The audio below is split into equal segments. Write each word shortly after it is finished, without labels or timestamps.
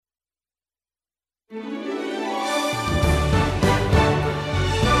When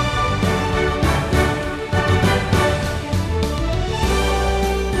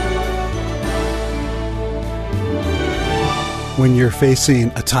you're facing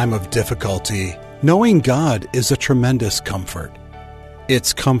a time of difficulty, knowing God is a tremendous comfort.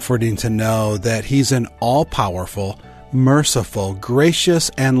 It's comforting to know that He's an all-powerful, merciful,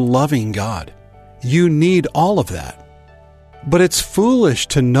 gracious, and loving God. You need all of that. But it's foolish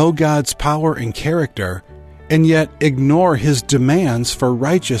to know God's power and character and yet ignore His demands for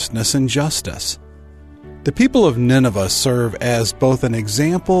righteousness and justice. The people of Nineveh serve as both an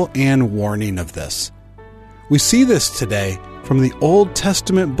example and warning of this. We see this today from the Old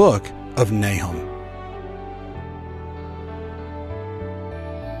Testament book of Nahum.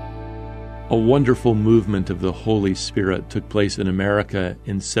 A wonderful movement of the Holy Spirit took place in America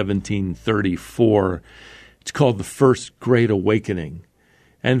in 1734. It's called the First Great Awakening.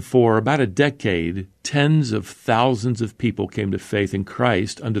 And for about a decade, tens of thousands of people came to faith in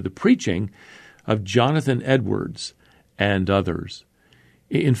Christ under the preaching of Jonathan Edwards and others.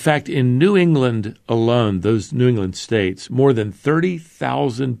 In fact, in New England alone, those New England states, more than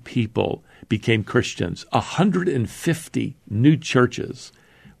 30,000 people became Christians. 150 new churches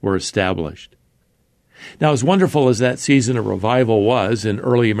were established. Now, as wonderful as that season of revival was in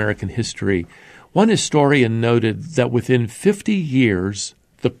early American history, one historian noted that within 50 years,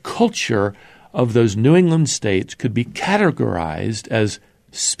 the culture of those New England states could be categorized as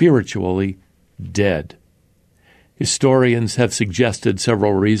spiritually dead. Historians have suggested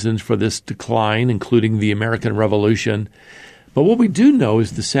several reasons for this decline, including the American Revolution. But what we do know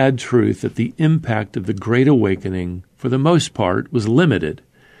is the sad truth that the impact of the Great Awakening, for the most part, was limited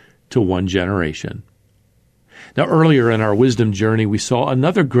to one generation. Now, earlier in our wisdom journey, we saw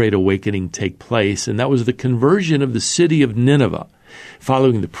another Great Awakening take place, and that was the conversion of the city of Nineveh.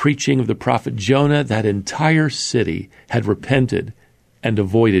 Following the preaching of the prophet Jonah, that entire city had repented and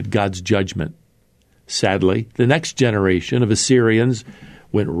avoided God's judgment. Sadly, the next generation of Assyrians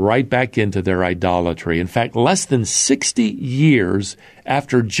went right back into their idolatry. In fact, less than 60 years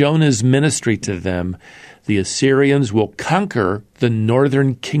after Jonah's ministry to them, the Assyrians will conquer the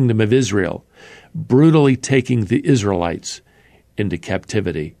northern kingdom of Israel, brutally taking the Israelites into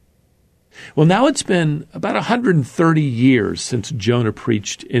captivity. Well, now it's been about 130 years since Jonah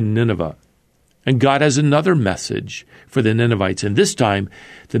preached in Nineveh. And God has another message for the Ninevites. And this time,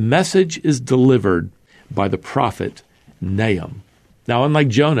 the message is delivered by the prophet Nahum. Now, unlike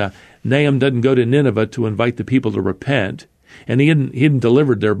Jonah, Nahum doesn't go to Nineveh to invite the people to repent, and he isn't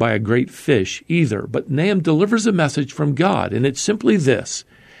delivered there by a great fish either. But Nahum delivers a message from God, and it's simply this: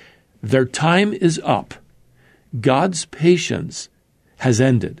 their time is up. God's patience has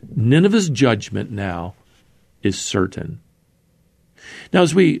ended. Nineveh's judgment now is certain. Now,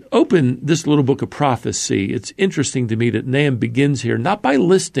 as we open this little book of prophecy, it's interesting to me that Nahum begins here not by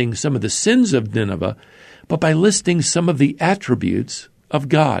listing some of the sins of Nineveh, but by listing some of the attributes of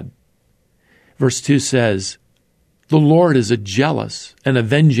God. Verse 2 says, "The Lord is a jealous and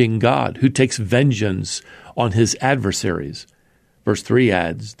avenging God who takes vengeance on His adversaries." Verse 3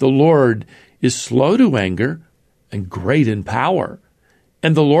 adds, "The Lord is slow to anger and great in power,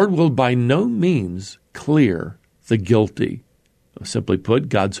 and the Lord will by no means clear the guilty." Simply put,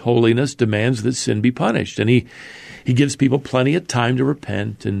 God's holiness demands that sin be punished, and He gives people plenty of time to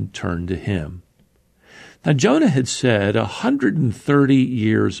repent and turn to Him. Now, Jonah had said 130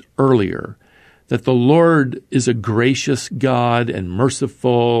 years earlier that the Lord is a gracious God and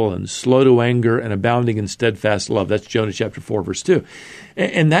merciful and slow to anger and abounding in steadfast love. That's Jonah chapter 4, verse 2.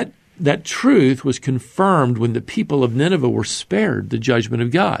 And that truth was confirmed when the people of Nineveh were spared the judgment of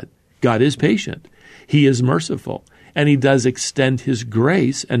God. God is patient. He is merciful. And He does extend His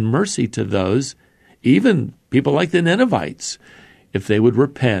grace and mercy to those, even people like the Ninevites, if they would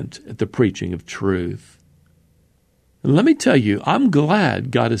repent at the preaching of truth. And let me tell you, I'm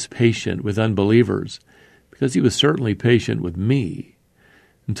glad God is patient with unbelievers, because He was certainly patient with me.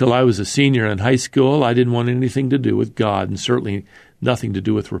 Until I was a senior in high school, I didn't want anything to do with God, and certainly nothing to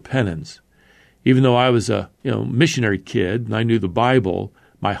do with repentance. Even though I was a missionary kid and I knew the Bible,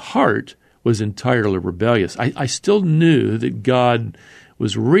 my heart was entirely rebellious. I still knew that God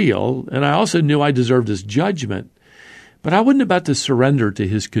was real, and I also knew I deserved His judgment. But I wasn't about to surrender to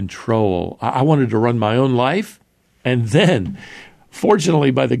His control. I wanted to run my own life. And then,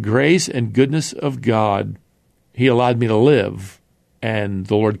 fortunately, by the grace and goodness of God, He allowed me to live. And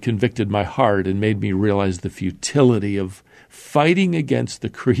the Lord convicted my heart and made me realize the futility of fighting against the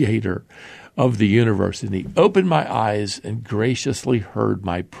Creator of the universe. And He opened my eyes and graciously heard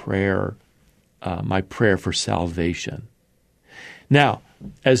my prayer for salvation. Now,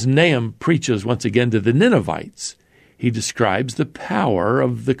 as Nahum preaches once again to the Ninevites, he describes the power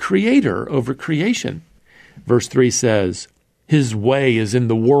of the Creator over creation. Verse 3 says, "His way is in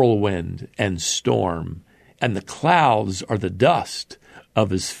the whirlwind and storm, and the clouds are the dust of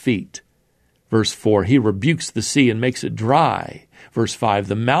his feet." Verse 4, "He rebukes the sea and makes it dry." Verse 5,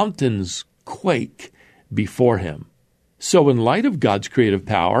 "The mountains quake before him." So in light of God's creative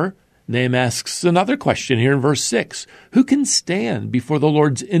power, Nahum asks another question here in verse 6. Who can stand before the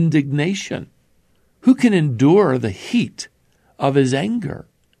Lord's indignation? Who can endure the heat of his anger?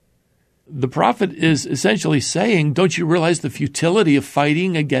 The prophet is essentially saying, don't you realize the futility of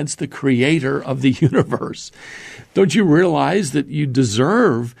fighting against the creator of the universe? Don't you realize that you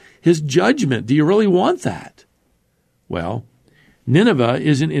deserve his judgment? Do you really want that? Well, Nineveh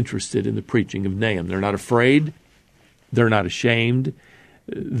isn't interested in the preaching of Nahum. They're not afraid. They're not ashamed.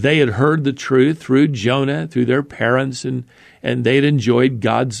 They had heard the truth through Jonah, through their parents, and they had enjoyed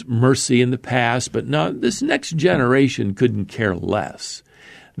God's mercy in the past. But no, this next generation couldn't care less.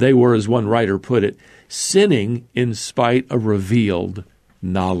 They were, as one writer put it, sinning in spite of revealed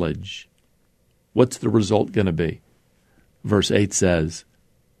knowledge. What's the result going to be? Verse 8 says,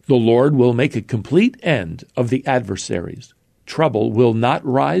 "The Lord will make a complete end of the adversaries. Trouble will not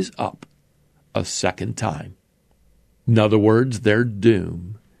rise up a second time." In other words, their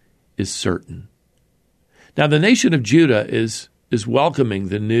doom is certain. Now, the nation of Judah is welcoming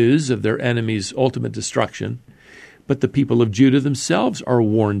the news of their enemy's ultimate destruction, but the people of Judah themselves are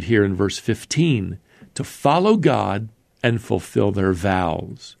warned here in verse 15 to follow God and fulfill their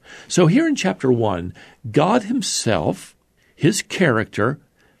vows. So here in chapter 1, God himself, his character,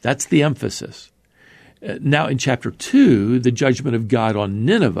 that's the emphasis. Now in chapter 2, the judgment of God on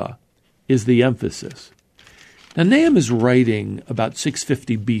Nineveh is the emphasis. Now, Nahum is writing about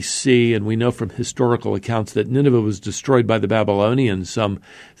 650 BC, and we know from historical accounts that Nineveh was destroyed by the Babylonians some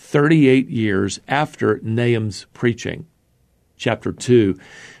 38 years after Nahum's preaching. Chapter 2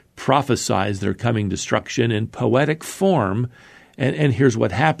 prophesies their coming destruction in poetic form, and here's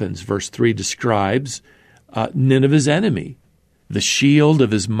what happens. Verse 3 describes Nineveh's enemy. "The shield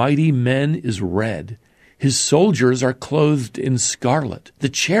of his mighty men is red. His soldiers are clothed in scarlet. The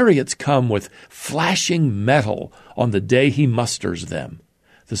chariots come with flashing metal on the day he musters them.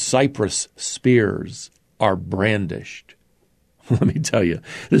 The cypress spears are brandished." Let me tell you,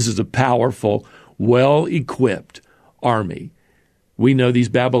 this is a powerful, well-equipped army. We know these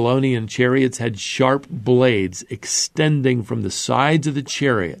Babylonian chariots had sharp blades extending from the sides of the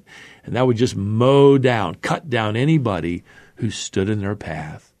chariot, and that would just cut down anybody who stood in their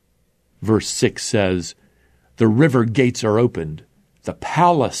path. Verse 6 says, "The river gates are opened. The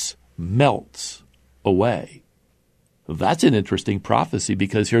palace melts away." Well, that's an interesting prophecy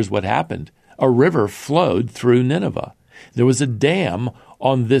because here's what happened. A river flowed through Nineveh. There was a dam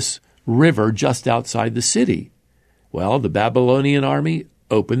on this river just outside the city. Well, the Babylonian army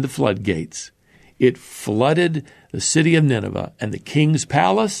opened the floodgates. It flooded the city of Nineveh, and the king's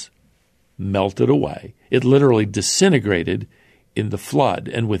palace melted away. It literally disintegrated in the flood,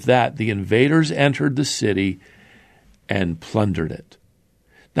 and with that, the invaders entered the city and plundered it.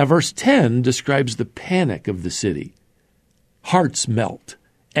 Now, verse 10 describes the panic of the city. "Hearts melt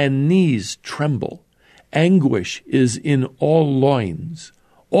and knees tremble. Anguish is in all loins.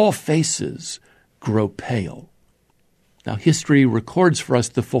 All faces grow pale." Now, history records for us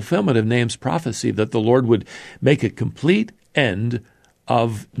the fulfillment of Nahum's prophecy that the Lord would make a complete end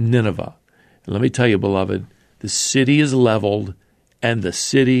of Nineveh. And let me tell you, beloved, the city is leveled, and the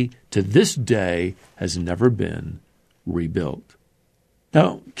city to this day has never been rebuilt.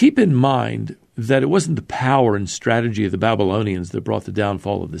 Now, keep in mind that it wasn't the power and strategy of the Babylonians that brought the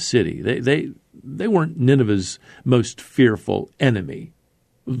downfall of the city. They weren't Nineveh's most fearful enemy.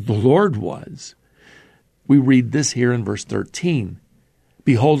 The Lord was. We read this here in verse 13.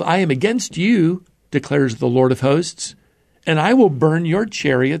 "Behold, I am against you, declares the Lord of hosts, and I will burn your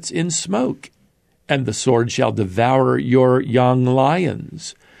chariots in smoke, and the sword shall devour your young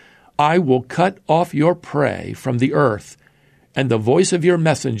lions. I will cut off your prey from the earth, and the voice of your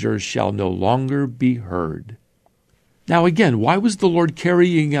messengers shall no longer be heard." Now again, why was the Lord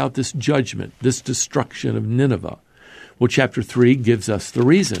carrying out this judgment, this destruction of Nineveh? Well, chapter 3 gives us the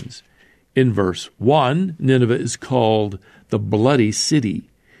reasons. In verse 1, Nineveh is called the bloody city.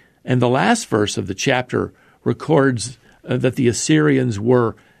 And the last verse of the chapter records that the Assyrians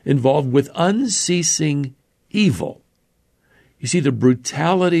were involved with unceasing evil. You see, the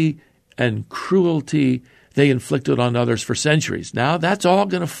brutality and cruelty they inflicted on others for centuries. Now, that's all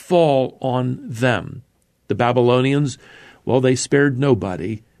going to fall on them. The Babylonians, well, they spared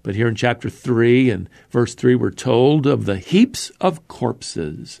nobody, But here in chapter 3 and verse 3, we're told of the heaps of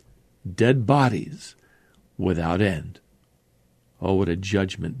corpses, dead bodies without end. Oh, what a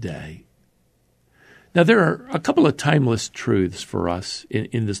judgment day. Now, there are a couple of timeless truths for us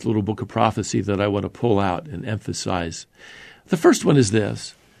in this little book of prophecy that I want to pull out and emphasize. The first one is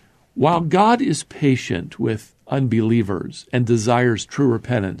this: while God is patient with unbelievers and desires true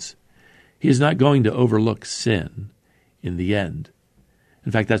repentance, He is not going to overlook sin in the end.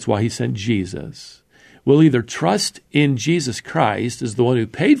 In fact, that's why He sent Jesus. We'll either trust in Jesus Christ as the one who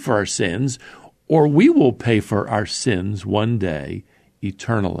paid for our sins, or we will pay for our sins one day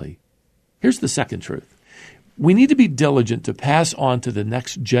eternally. Here's the second truth. We need to be diligent to pass on to the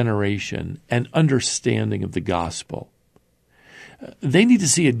next generation an understanding of the gospel. They need to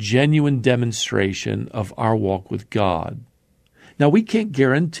see a genuine demonstration of our walk with God. Now, we can't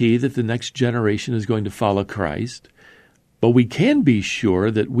guarantee that the next generation is going to follow Christ, but we can be sure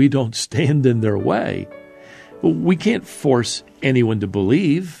that we don't stand in their way. We can't force anyone to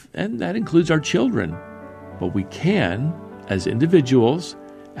believe, and that includes our children. But we can, as individuals,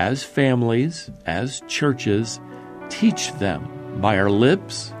 as families, as churches, teach them by our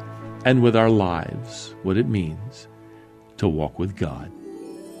lips and with our lives what it means to walk with God.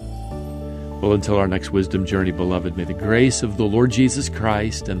 Well, until our next wisdom journey, beloved, may the grace of the Lord Jesus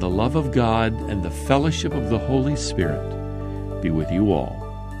Christ and the love of God and the fellowship of the Holy Spirit be with you all.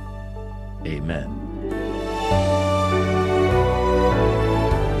 Amen.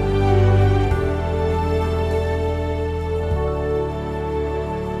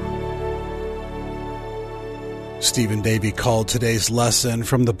 Stephen Davey called today's lesson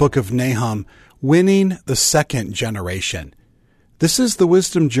from the book of Nahum, Winning the Second Generation. This is the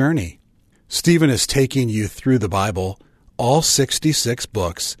Wisdom Journey. Stephen is taking you through the Bible, all 66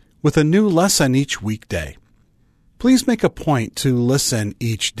 books, with a new lesson each weekday. Please make a point to listen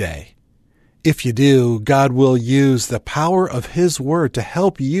each day. If you do, God will use the power of His Word to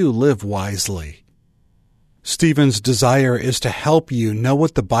help you live wisely. Stephen's desire is to help you know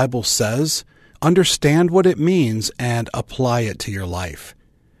what the Bible says, understand what it means, and apply it to your life.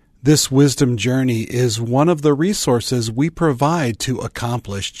 This wisdom journey is one of the resources we provide to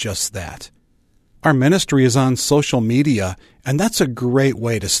accomplish just that. Our ministry is on social media, and that's a great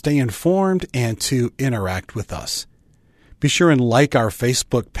way to stay informed and to interact with us. Be sure and like our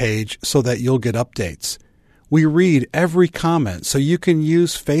Facebook page so that you'll get updates. We read every comment, so you can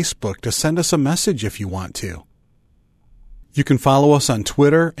use Facebook to send us a message if you want to. You can follow us on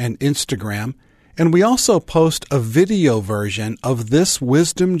Twitter and Instagram, and we also post a video version of this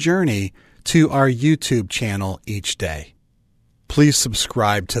wisdom journey to our YouTube channel each day. Please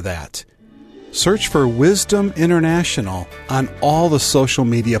subscribe to that. Search for Wisdom International on all the social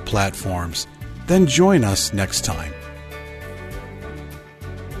media platforms. Then join us next time.